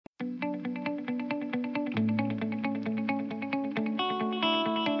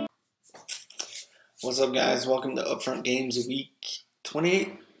What's up, guys? Welcome to Upfront Games Week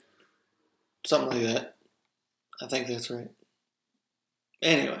 28, something like that. I think that's right.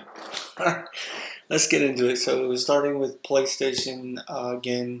 Anyway, let's get into it. So, starting with PlayStation,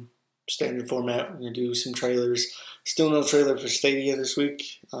 again, standard format. We're going to do some trailers. Still no trailer for Stadia this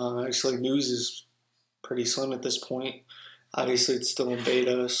week. Actually, news is pretty slim at this point. Obviously, it's still in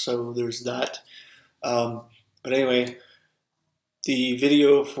beta, so there's that. But anyway, the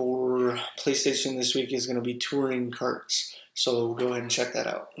video for PlayStation this week is going to be Touring Karts, so go ahead and check that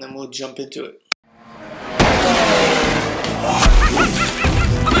out, and then we'll jump into it.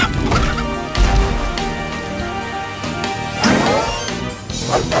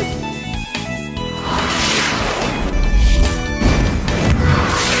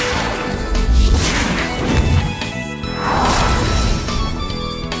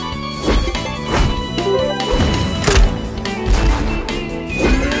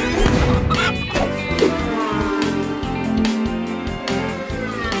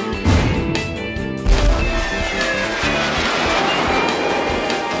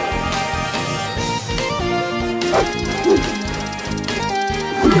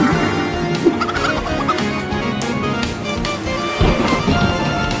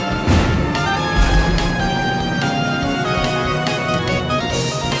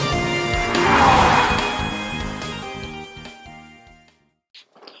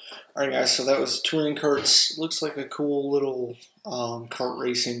 Alright guys, so that was Touring Karts. Looks like a cool little kart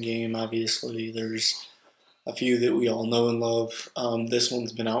racing game. Obviously, there's a few that we all know and love. This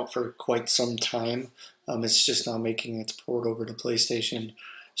one's been out for quite some time. It's just now making its port over to PlayStation.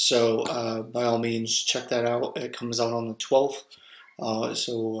 So by all means, check that out. It comes out on the 12th,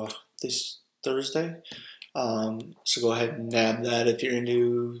 this Thursday. So go ahead and nab that if you're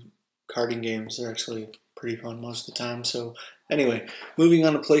into karting games. They're actually pretty fun most of the time. So anyway, moving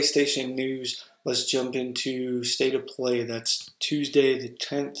on to PlayStation news, let's jump into State of Play. That's Tuesday the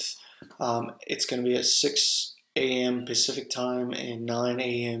 10th. It's going to be at 6 a.m. Pacific time and 9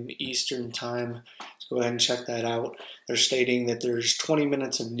 a.m. Eastern time. So go ahead and check that out. They're stating that there's 20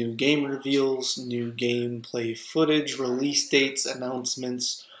 minutes of new game reveals, new gameplay footage, release dates,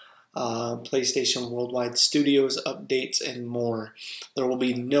 announcements, PlayStation Worldwide Studios updates, and more. There will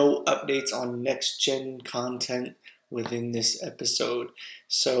be no updates on next-gen content within this episode.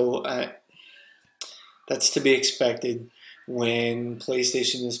 So that's to be expected when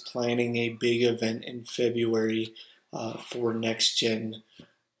PlayStation is planning a big event in February for next-gen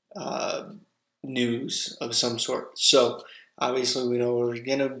news of some sort. So obviously we know we're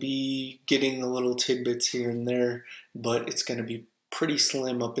going to be getting the little tidbits here and there, but it's going to be pretty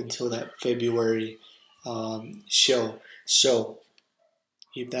slim up until that February show. So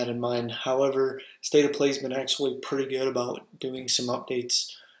keep that in mind. However, State of Play's been actually pretty good about doing some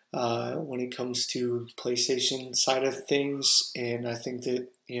updates when it comes to PlayStation side of things, and I think that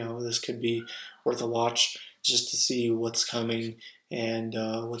this could be worth a watch just to see what's coming and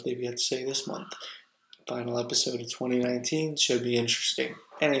what they've got to say this month. Final episode of 2019 should be interesting.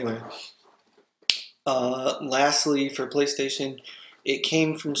 Anyway, lastly for PlayStation, it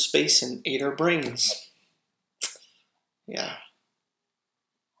came from space and ate our brains. Yeah.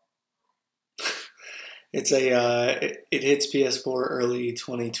 It's it hits PS4 early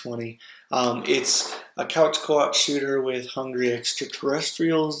 2020. It's a couch co-op shooter with hungry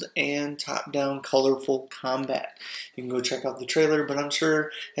extraterrestrials and top-down colorful combat. You can go check out the trailer, but I'm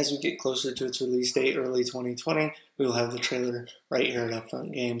sure as we get closer to its release date, early 2020, we will have the trailer right here at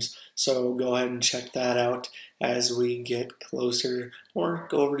Upfront Games. So go ahead and check that out as we get closer, or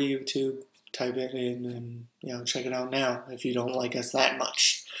go over to YouTube, type it in, and check it out now if you don't like us that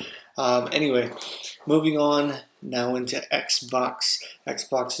much. Anyway, moving on now into Xbox.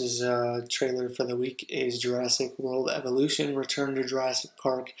 Xbox's trailer for the week is Jurassic World Evolution, Return to Jurassic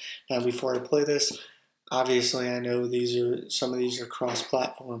Park. Now, before I play this, obviously I know some of these are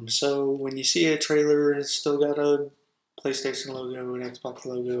cross-platform. So when you see a trailer and it's still got a PlayStation logo, an Xbox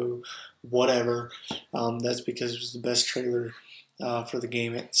logo, whatever, that's because it was the best trailer for the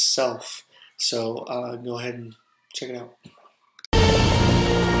game itself. So go ahead and check it out.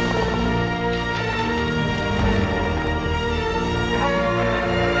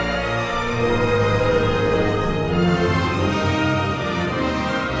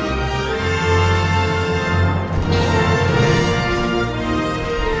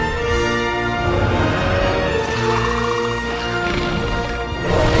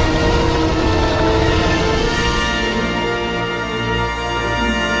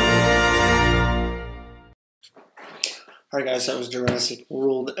 Alright guys, that was Jurassic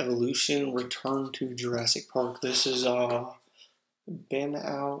World Evolution, Return to Jurassic Park. This is been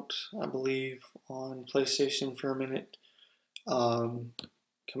out, I believe, on PlayStation for a minute. Coming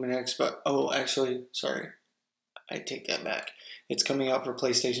to Xbox. Oh, actually, sorry, I take that back. It's coming out for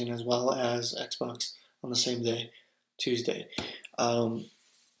PlayStation as well as Xbox on the same day, Tuesday.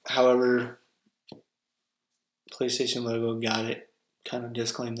 However, PlayStation logo, got it. Kind of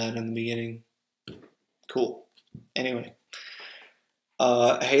disclaimed that in the beginning. Cool. Anyway,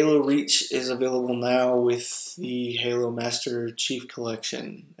 Halo Reach is available now with the Halo Master Chief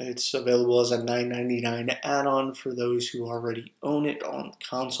Collection. It's available as a $9.99 add-on for those who already own it on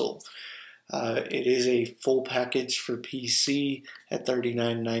console. It is a full package for PC at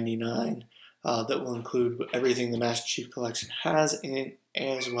 $39.99 that will include everything the Master Chief Collection has in it,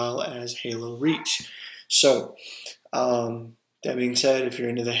 as well as Halo Reach. So, that being said, if you're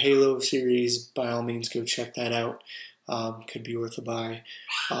into the Halo series, by all means go check that out. Could be worth a buy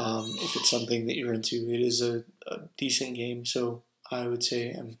if it's something that you're into. It is a decent game, so I would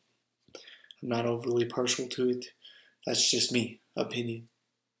say I'm not overly partial to it. That's just me, opinion.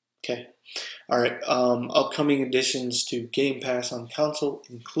 Okay. Alright, upcoming additions to Game Pass on console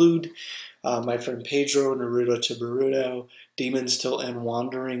include My Friend Pedro, Naruto to Boruto, Demon's Till and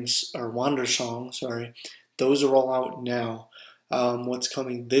Wandersong, sorry. Those are all out now. What's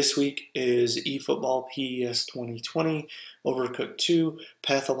coming this week is eFootball PES 2020, Overcooked 2,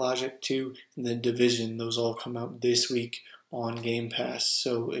 Pathologic 2, and then Division. Those all come out this week on Game Pass.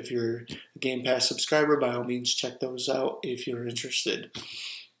 So if you're a Game Pass subscriber, by all means check those out if you're interested.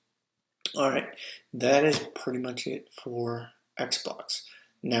 Alright, that is pretty much it for Xbox.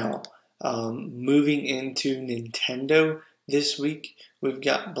 Now, moving into Nintendo this week, we've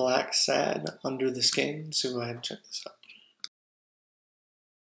got Blacksad Under the Skin, so go ahead and check this out.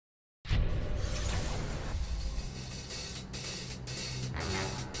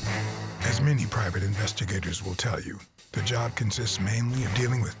 As many private investigators will tell you, the job consists mainly of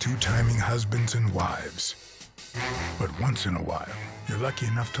dealing with two-timing husbands and wives. But once in a while, you're lucky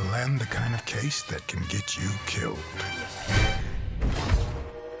enough to land the kind of case that can get you killed.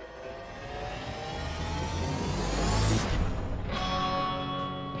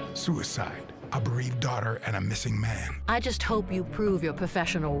 Suicide, a bereaved daughter, and a missing man. I just hope you prove your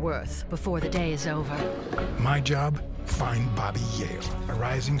professional worth before the day is over. My job? Find Bobby Yale, a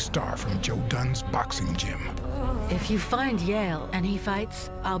rising star from Joe Dunn's boxing gym. If you find Yale and he fights,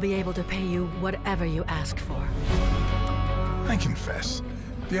 I'll be able to pay you whatever you ask for. I confess,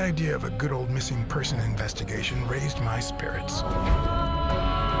 the idea of a good old missing person investigation raised my spirits.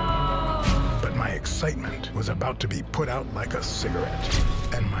 But my excitement was about to be put out like a cigarette,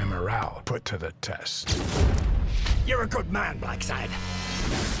 and my morale put to the test. You're a good man, Blacksad.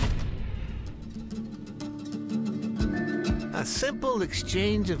 A simple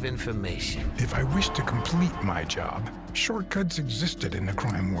exchange of information. If I wished to complete my job, shortcuts existed in the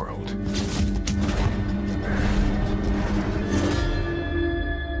crime world.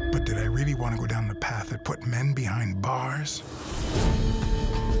 But did I really want to go down the path that put men behind bars?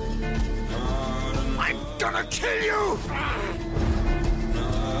 I'm gonna kill you!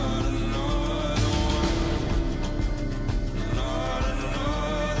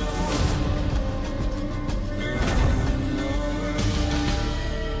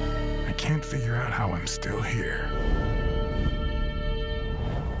 I can't figure out how I'm still here.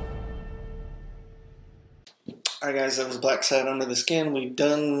 Alright guys, that was Blacksad Under the Skin. We've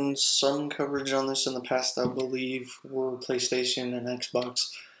done some coverage on this in the past, I believe, for PlayStation and Xbox.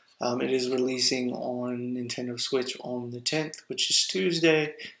 It is releasing on Nintendo Switch on the 10th, which is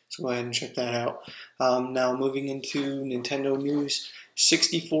Tuesday, so go ahead and check that out. Now moving into Nintendo news,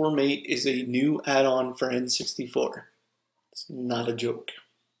 64 Mate is a new add-on for N64. It's not a joke.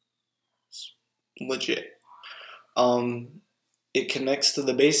 It's legit. It connects to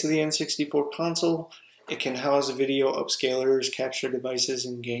the base of the N64 console. It can house video upscalers, capture devices,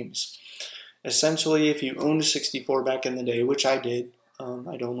 and games. Essentially, if you owned a 64 back in the day, which I did,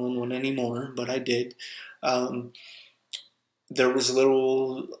 I don't own one anymore, but I did, there was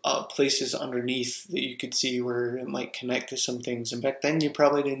little places underneath that you could see where it might connect to some things. And back then, you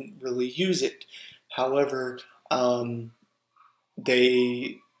probably didn't really use it. However,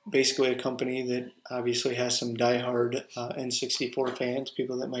 they basically a company that obviously has some diehard N64 fans,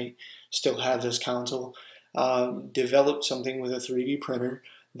 people that might still have this console, developed something with a 3D printer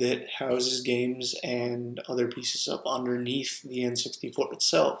that houses games and other pieces up underneath the N64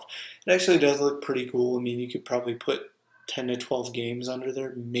 itself. It actually does look pretty cool. I mean, you could probably put 10 to 12 games under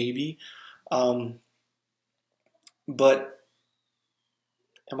there, maybe. But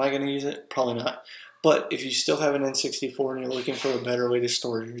am I going to use it? Probably not. But if you still have an N64 and you're looking for a better way to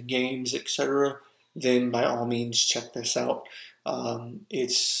store your games, etc., then by all means check this out.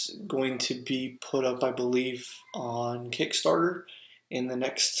 It's going to be put up, I believe, on Kickstarter in the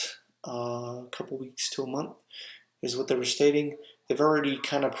next couple weeks to a month, is what they were stating. They've already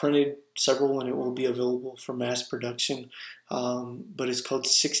kind of printed several and it will be available for mass production, but it's called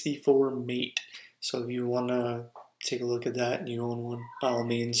 64 Mate. So if you want to take a look at that and you own one, by all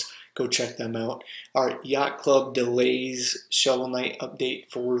means, go check them out. All right, Yacht Club delays Shovel Knight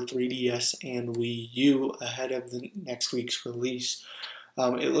update for 3DS and Wii U ahead of the next week's release.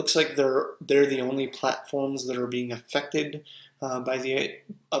 It looks like they're the only platforms that are being affected by the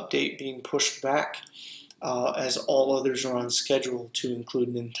update being pushed back, as all others are on schedule, to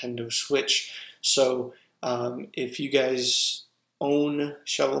include Nintendo Switch. So if you guys own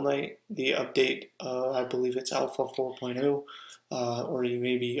Shovel Knight, the update, I believe it's Alpha 4.0, or you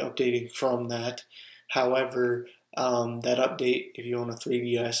may be updating from that. However, that update, if you own a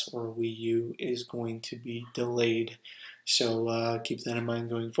 3DS or a Wii U, is going to be delayed. So keep that in mind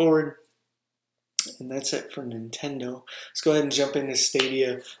going forward. And that's it for Nintendo. Let's go ahead and jump into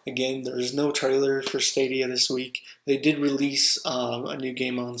Stadia. Again, there's no trailer for Stadia this week. They did release a new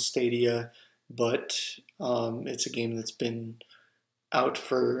game on Stadia, but it's a game that's been out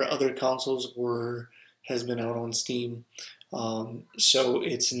for other consoles or has been out on Steam. So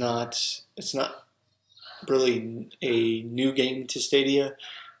it's not really a new game to Stadia.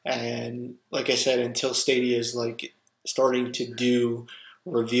 And like I said, until Stadia is like starting to do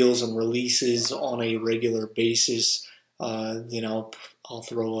reveals and releases on a regular basis, then I'll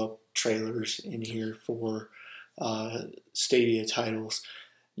throw up trailers in here for Stadia titles.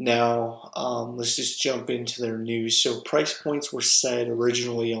 Now, let's just jump into their news. So price points were set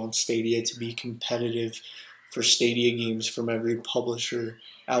originally on Stadia to be competitive for Stadia games from every publisher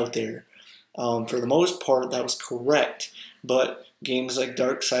out there. For the most part, that was correct, but games like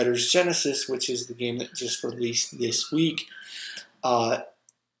Darksiders Genesis, which is the game that just released this week,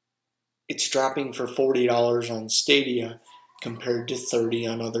 it's dropping for $40 on Stadia compared to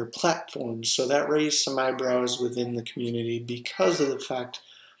 $30 on other platforms. So that raised some eyebrows within the community because of the fact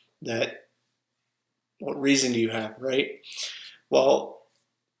that, what reason do you have, right? Well,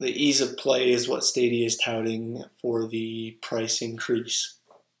 the ease of play is what Stadia is touting for the price increase.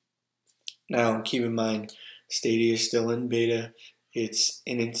 Now, keep in mind, Stadia is still in beta. It's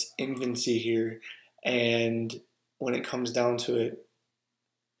in its infancy here, and when it comes down to it,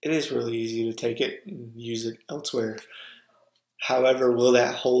 it is really easy to take it and use it elsewhere. However, will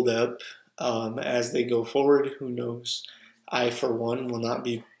that hold up as they go forward? Who knows? I, for one, will not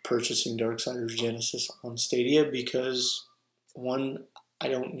be purchasing Darksiders Genesis on Stadia because, one, I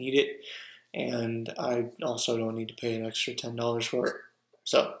don't need it, and I also don't need to pay an extra $10 for it.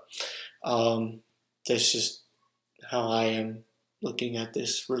 So, that's just how I am looking at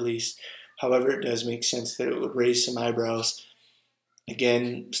this release. However, it does make sense that it would raise some eyebrows.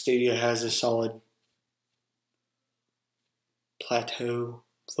 Again, Stadia has a solid plateau,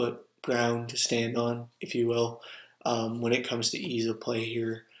 ground to stand on, if you will, when it comes to ease of play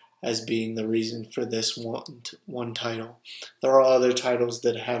here as being the reason for this one title. There are other titles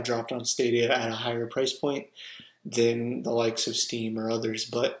that have dropped on Stadia at a higher price point than the likes of Steam or others,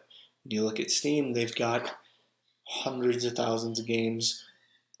 but when you look at Steam, they've got hundreds of thousands of games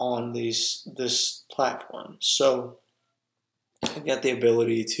on this platform. So I've got the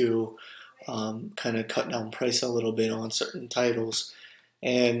ability to kind of cut down price a little bit on certain titles,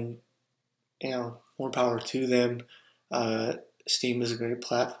 and more power to them. Steam is a great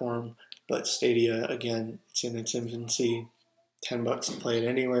platform, but Stadia, again, it's in its infancy. $10 to play it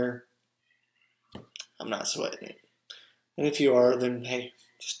anywhere. I'm not sweating it. And if you are, then hey,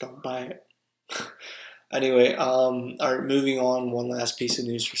 just don't buy it. Anyway, all right, moving on. One last piece of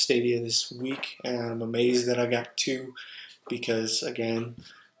news for Stadia this week, and I'm amazed that I got two because, again,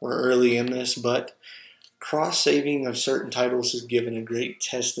 we're early in this, but cross-saving of certain titles has given a great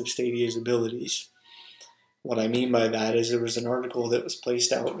test of Stadia's abilities. What I mean by that is there was an article that was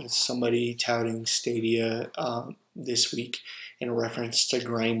placed out with somebody touting Stadia this week in reference to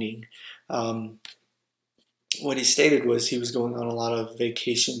grinding. What he stated was he was going on a lot of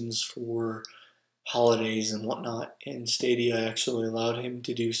vacations for holidays and whatnot, and Stadia actually allowed him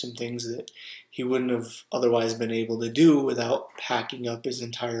to do some things that he wouldn't have otherwise been able to do without packing up his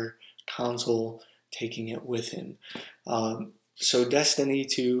entire console, taking it with him. So Destiny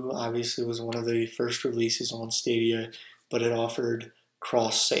 2 obviously was one of the first releases on Stadia, but it offered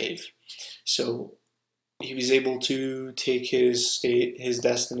cross-save. So he was able to take his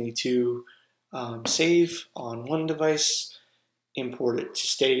Destiny 2 save on one device, import it to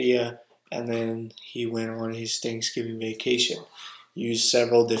Stadia, and then he went on his Thanksgiving vacation. Used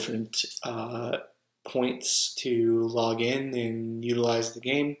several different points to log in and utilize the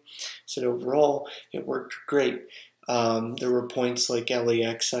game. So overall, it worked great. There were points like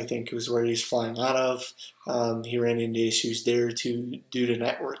LAX, I think was where he's flying out of. He ran into issues there due to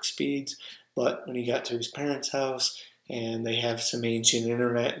network speeds, but when he got to his parents' house and they have some ancient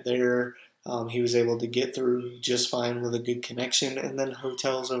internet there, he was able to get through just fine with a good connection. And then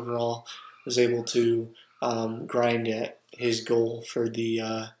hotels overall was able to grind at his goal for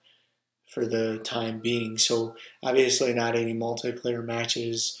the time being. So obviously not any multiplayer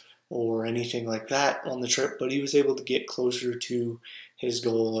matches or anything like that on the trip, but he was able to get closer to his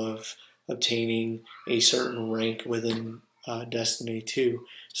goal of obtaining a certain rank within Destiny 2.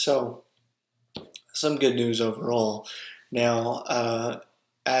 So some good news overall. Now,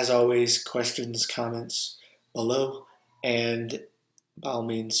 as always, questions, comments below, and by all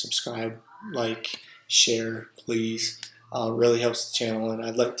means subscribe, like, share, please. Really helps the channel, and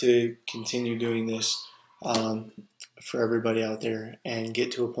I'd like to continue doing this for everybody out there and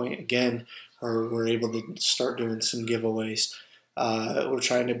get to a point again where we're able to start doing some giveaways. We're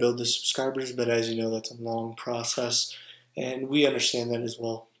trying to build the subscribers, but as you know, that's a long process, and we understand that as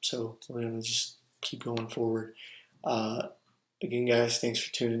well. So we're going to just keep going forward. Again, guys, thanks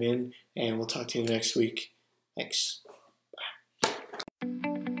for tuning in, and we'll talk to you next week. Thanks.